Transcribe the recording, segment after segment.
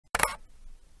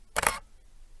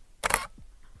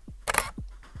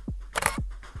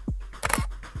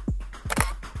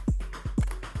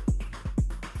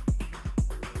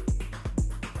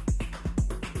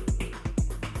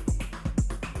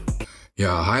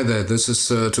Yeah, hi there, this is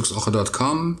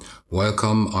DxO.com.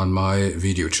 Welcome on my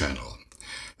video channel.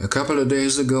 A couple of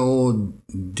days ago,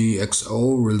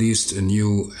 DxO released a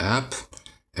new app,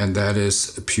 and that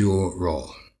is PureRAW.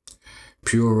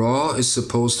 PureRAW is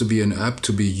supposed to be an app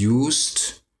to be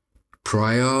used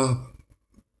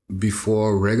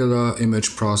before regular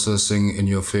image processing in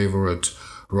your favorite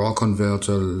RAW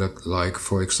converter, like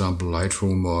for example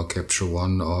Lightroom or Capture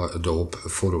One or Adobe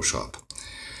Photoshop.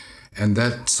 And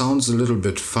that sounds a little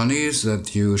bit funny,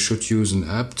 that you should use an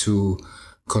app to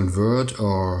convert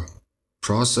or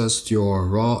process your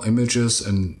raw images,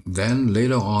 and then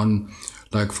later on,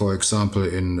 like for example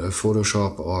in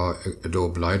Photoshop or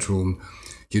Adobe Lightroom,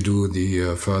 you do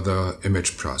the further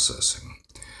image processing.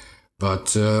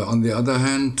 But on the other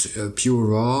hand,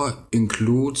 PureRAW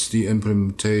includes the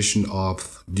implementation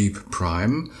of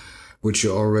DeepPrime, which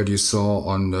you already saw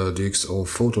on the DxO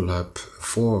Photolab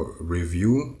 4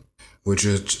 review, which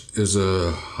is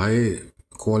a high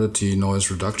quality noise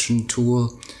reduction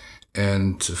tool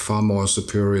and far more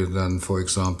superior than, for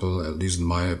example, at least in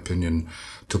my opinion,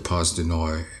 Topaz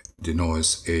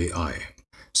Denoise AI.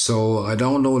 So I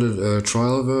downloaded a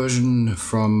trial version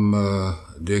from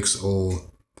DxO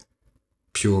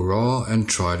PureRAW and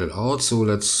tried it out. So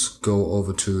let's go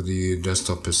over to the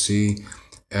desktop PC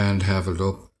and have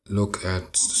a look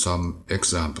at some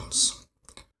examples.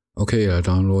 Okay, I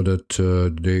downloaded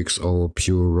DxO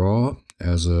PureRAW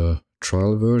as a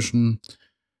trial version,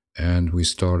 and we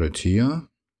started here.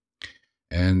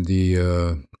 And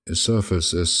the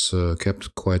surface is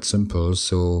kept quite simple,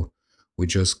 so we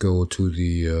just go to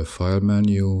the file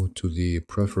menu, to the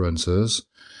preferences,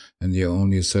 and the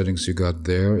only settings you got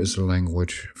there is a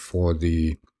language for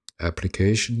the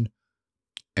application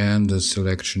and a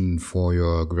selection for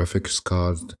your graphics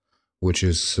card, which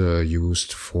is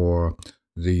used for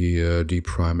the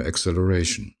DeepPrime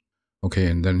acceleration. Okay,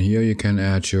 and then here you can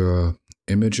add your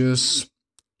images,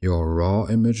 your raw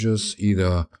images,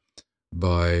 either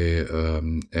by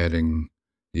adding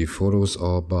the photos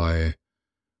or by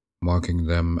marking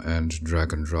them and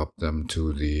drag and drop them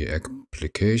to the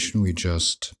application. We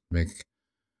just make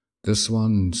this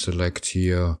one, select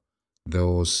here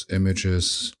those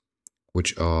images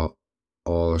which are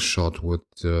all shot with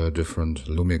different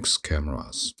Lumix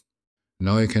cameras.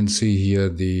 Now you can see here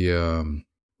the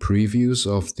previews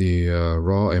of the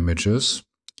raw images,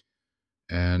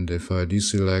 and if I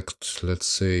deselect, let's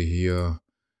say here,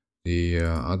 the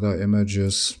other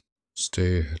images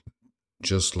stay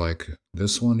just like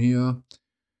this one here,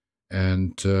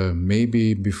 and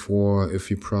maybe before, if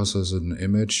you process an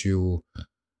image, you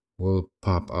will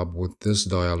pop up with this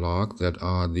dialog that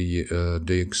are the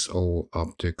DxO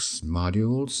optics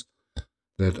modules,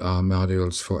 that are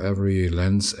modules for every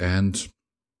lens and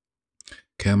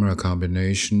camera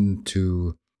combination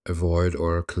to avoid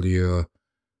or clear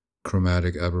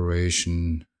chromatic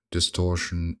aberration,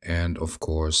 distortion, and of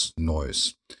course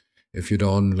noise. If you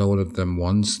downloaded them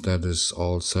once, that is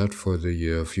all set for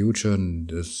the future, and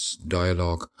this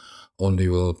dialog only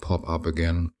will pop up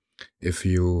again if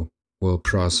you will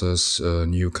process a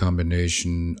new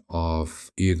combination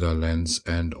of either lens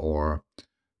and or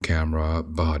camera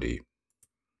body.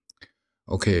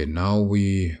 Okay, now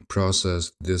we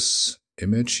process this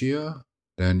image here.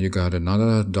 Then you got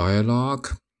another dialog.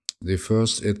 The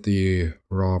first is the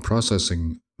raw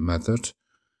processing method.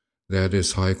 That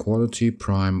is high quality,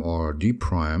 prime or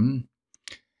DeepPrime.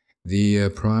 The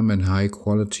prime and high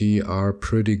quality are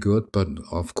pretty good, but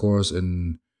of course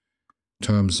in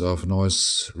terms of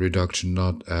noise reduction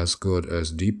not as good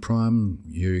as DeepPrime.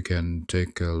 Here you can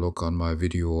take a look on my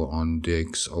video on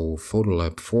DxO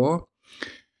Photolab 4.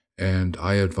 And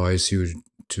I advise you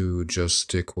to just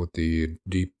stick with the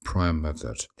DeepPrime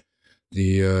method.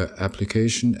 The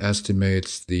application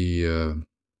estimates the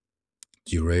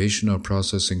duration or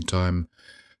processing time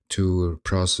to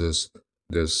process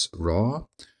this raw.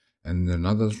 And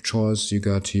another choice you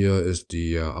got here is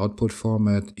the output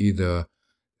format, either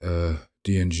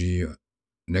DNG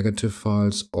negative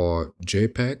files or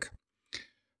JPEG.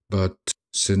 But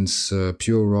since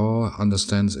PureRAW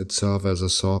understands itself as a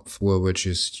software which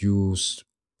is used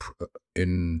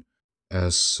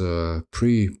as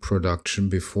pre-production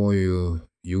before you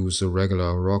use a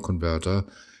regular RAW converter,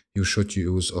 you should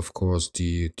use, of course,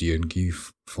 the DNG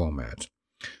format.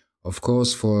 Of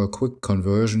course, for a quick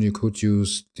conversion, you could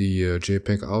use the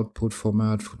JPEG output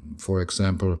format, for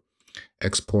example,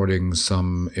 exporting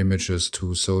some images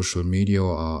to social media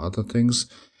or other things.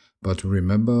 But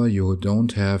remember, you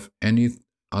don't have any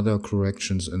other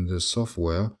corrections in this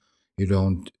software. You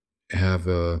don't have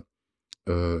a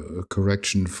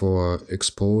correction for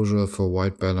exposure, for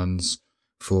white balance,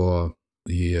 for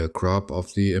the crop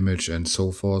of the image and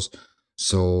so forth.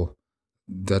 So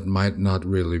that might not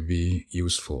really be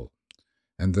useful.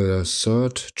 And the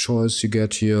third choice you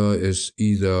get here is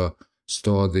either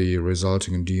store the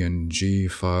resulting DNG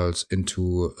files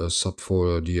into a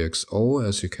subfolder DxO,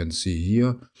 as you can see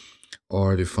here,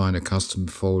 or define a custom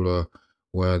folder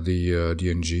where the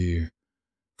DNG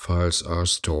files are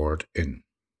stored in.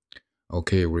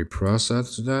 Okay, we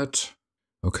process that.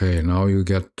 Okay, now you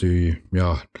get the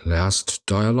last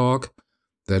dialog.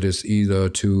 That is either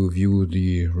to view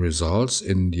the results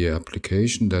in the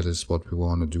application. That is what we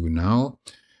want to do now.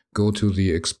 Go to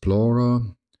the Explorer,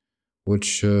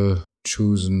 which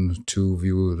chosen to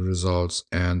view the results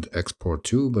and export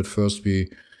to. But first we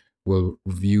will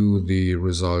view the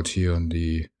result here in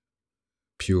the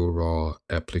PureRAW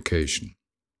application.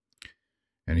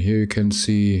 And here you can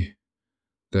see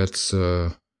that's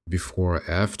before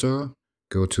after.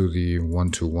 Go to the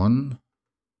 1:1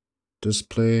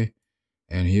 display,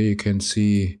 and here you can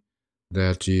see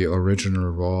that the original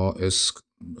RAW is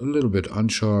a little bit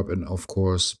unsharp and of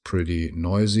course pretty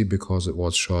noisy because it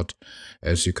was shot,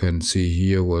 as you can see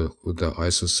here, with the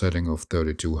ISO setting of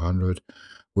 3200,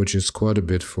 which is quite a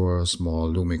bit for a small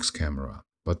Lumix camera.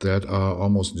 But that are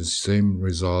almost the same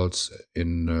results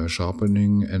in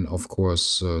sharpening and of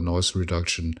course noise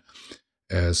reduction,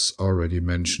 as already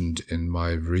mentioned in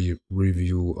my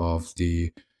review of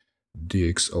the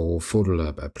DxO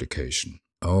Photolab application.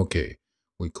 Okay,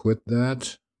 we quit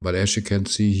that, but as you can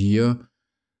see here,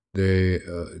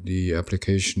 the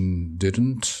application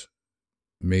didn't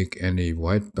make any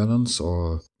white balance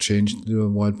or change the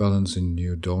white balance, and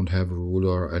you don't have a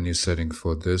ruler or any setting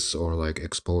for this or like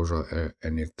exposure or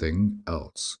anything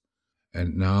else.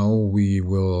 And now we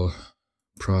will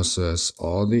process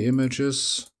all the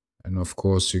images. And of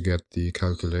course you get the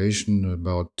calculation in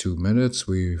about 2 minutes.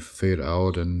 We fade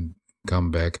out and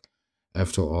come back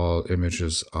after all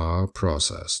images are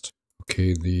processed.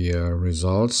 Okay, the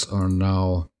results are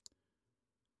now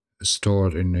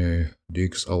stored in a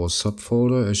DxO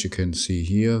subfolder, as you can see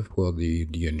here, for the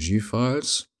DNG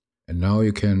files. And now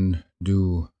you can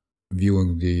do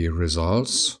viewing the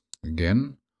results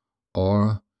again,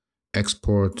 or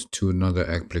export to another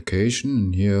application.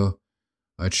 And here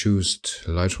I choose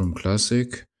Lightroom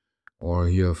Classic, or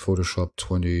here Photoshop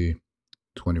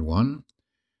 2021.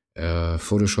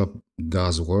 Photoshop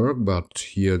does work, but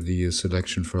here the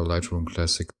selection for Lightroom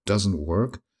Classic doesn't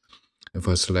work. If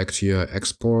I select here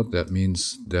export, that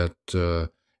means that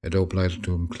Adobe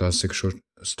Lightroom Classic should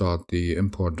start the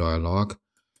import dialog.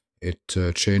 It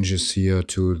changes here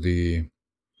to the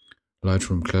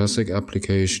Lightroom Classic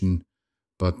application,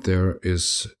 but there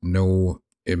is no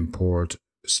import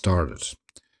started.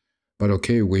 But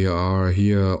okay, we are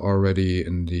here already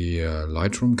in the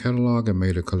Lightroom catalog. I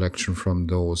made a collection from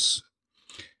those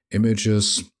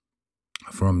images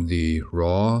from the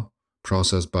RAW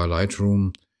processed by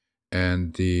Lightroom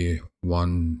and the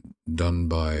one done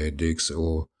by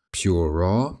DxO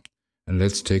PureRAW. And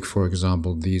let's take, for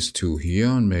example, these two here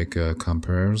and make a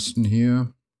comparison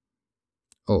here.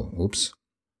 Oh, oops.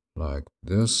 Like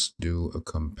this, do a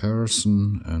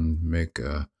comparison and make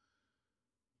a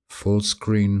full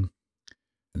screen.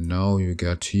 And now you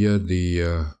get here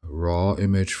the raw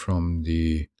image from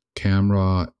the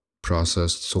camera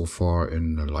processed so far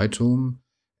in Lightroom.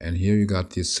 And here you got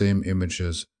the same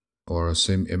images or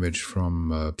same image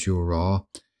from PureRAW.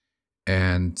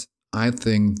 And I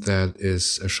think that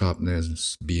is a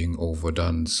sharpness being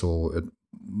overdone. So it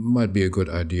might be a good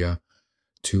idea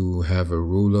to have a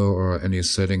ruler or any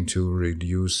setting to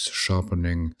reduce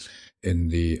sharpening in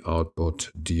the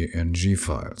output DNG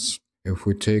files. If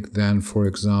we take then, for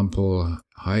example,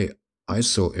 high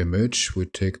ISO image, we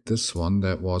take this one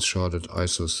that was shot at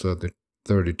ISO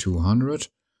 3200,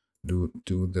 do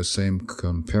the same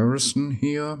comparison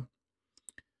here.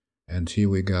 And here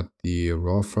we got the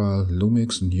raw file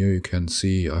Lumix, and here you can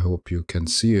see, I hope you can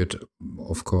see it,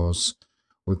 of course,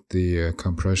 with the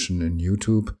compression in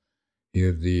YouTube.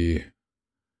 Here the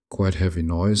quite heavy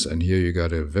noise, and here you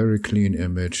got a very clean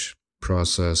image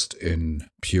processed in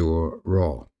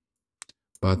PureRAW.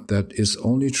 But that is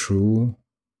only true,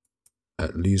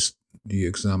 at least the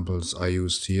examples I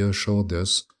used here show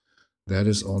this, that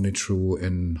is only true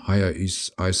in higher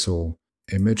ISO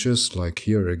images, like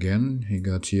here again, you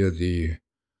got here the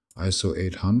ISO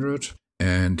 800,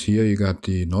 and here you got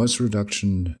the noise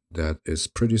reduction that is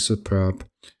pretty superb,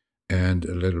 and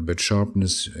a little bit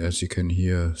sharpness, as you can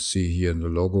see here in the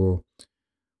logo,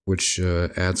 which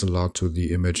adds a lot to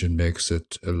the image and makes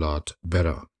it a lot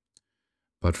better.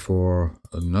 But for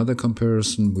another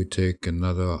comparison, we take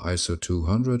another ISO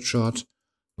 200 shot,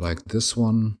 like this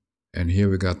one, And here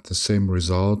we got the same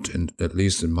result, and at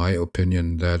least in my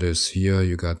opinion. That is, here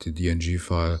you got the DNG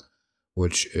file,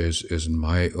 which is in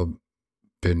my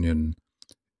opinion,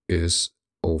 is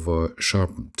over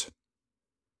sharpened.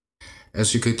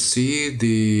 As you can see,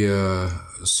 the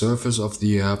surface of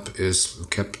the app is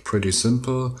kept pretty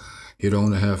simple. You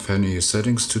don't have any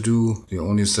settings to do. The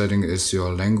only setting is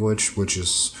your language, which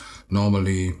is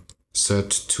normally set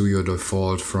to your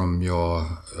default from your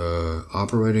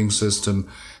operating system.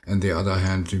 On the other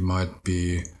hand, there might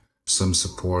be some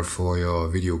support for your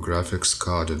video graphics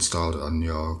card installed on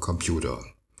your computer.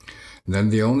 And then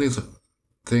the only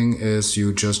thing is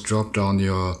you just drop down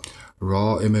your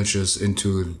raw images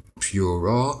into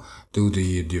PureRAW, do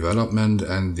the development,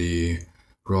 and the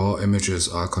raw images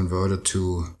are converted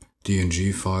to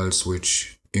DNG files,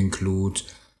 which include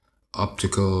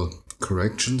optical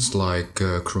corrections like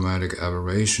chromatic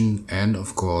aberration and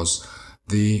of course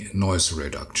the noise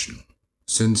reduction.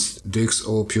 Since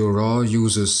DxO PureRAW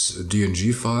uses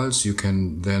DNG files, you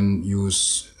can then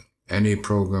use any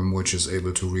program which is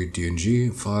able to read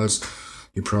DNG files.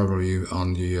 You're probably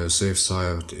on the safe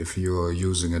side if you're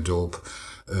using Adobe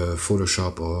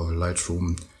Photoshop or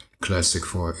Lightroom Classic,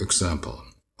 for example.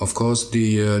 Of course,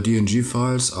 the DNG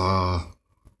files are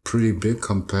pretty big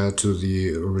compared to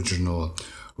the original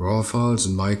RAW files.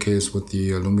 In my case, with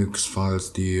the Lumix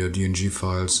files, the DNG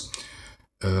files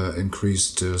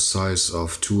increased the size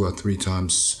of 2 or 3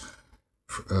 times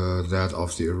that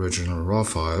of the original RAW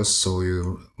files. So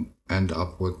you end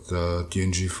up with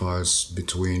DNG files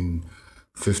between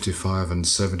 55 and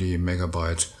 70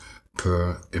 megabyte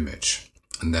per image.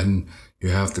 And then you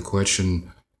have the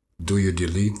question, do you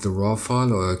delete the raw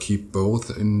file or keep both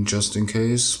in just in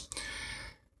case?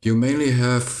 You mainly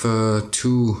have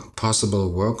 2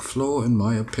 possible workflow in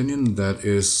my opinion. That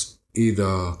is,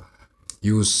 either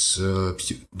use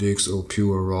DxO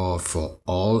PureRAW for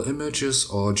all images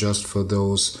or just for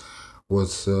those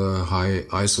with high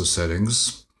ISO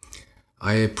settings.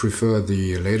 I prefer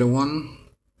the later one,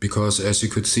 because as you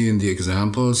could see in the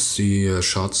examples, the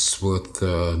shots with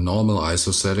normal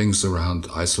ISO settings around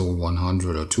ISO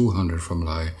 100 or 200 from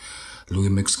like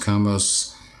Lumix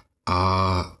cameras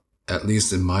are, at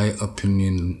least in my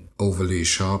opinion, overly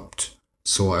sharpened.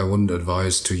 So I wouldn't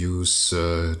advise to use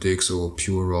DxO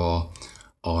PureRAW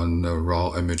on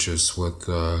raw images with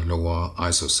lower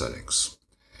ISO settings.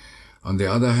 On the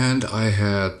other hand, I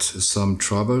had some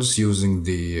troubles using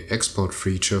the export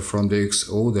feature from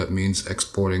DxO. That means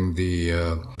exporting the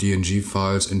DNG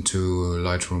files into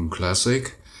Lightroom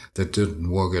Classic. That didn't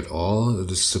work at all.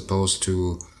 It is supposed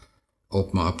to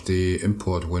open up the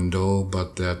import window,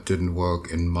 but that didn't work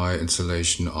in my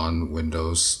installation on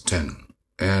Windows 10.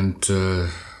 And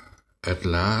at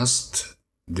last,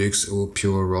 DxO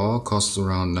PureRAW costs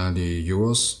around 90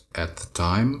 euros at the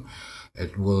time.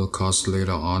 It will cost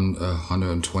later on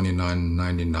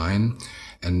 $129.99,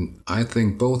 and I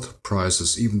think both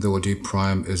prices, even though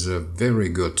DeepPrime is a very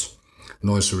good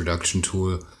noise reduction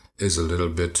tool, is a little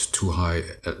bit too high,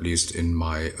 at least in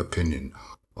my opinion.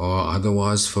 Or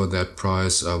otherwise, for that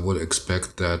price, I would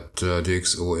expect that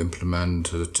DxO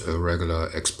implemented a regular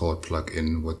export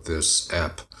plugin with this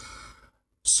app.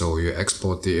 So you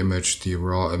export the image, the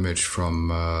raw image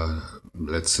from,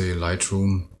 let's say,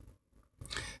 Lightroom,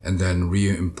 and then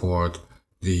re-import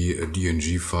the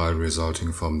DNG file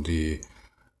resulting from the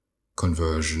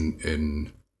conversion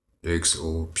in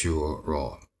DxO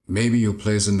PureRAW. Maybe you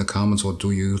place in the comments what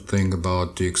do you think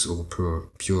about DxO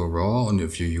PureRAW and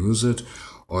if you use it,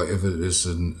 or if it is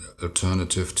an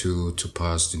alternative to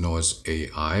pass the noise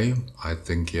AI. I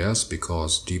think yes,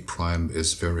 because DeepPrime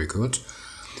is very good.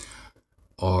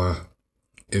 Or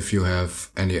if you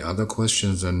have any other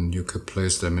questions, then you could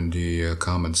place them in the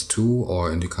comments too,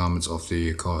 or in the comments of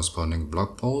the corresponding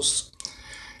blog posts.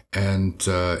 And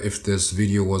if this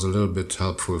video was a little bit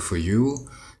helpful for you,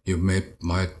 you might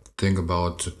think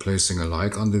about placing a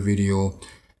like on the video.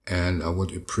 And I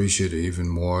would appreciate it even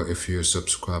more if you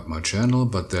subscribe my channel,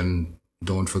 but then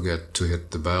don't forget to hit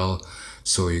the bell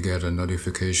so you get a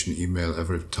notification email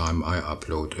every time I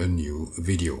upload a new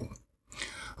video.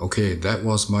 Okay, that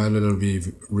was my little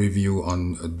review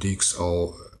on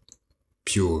DxO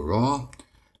PureRAW,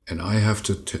 and I have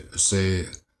to say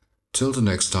till the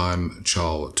next time,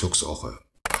 ciao, Tuxoche.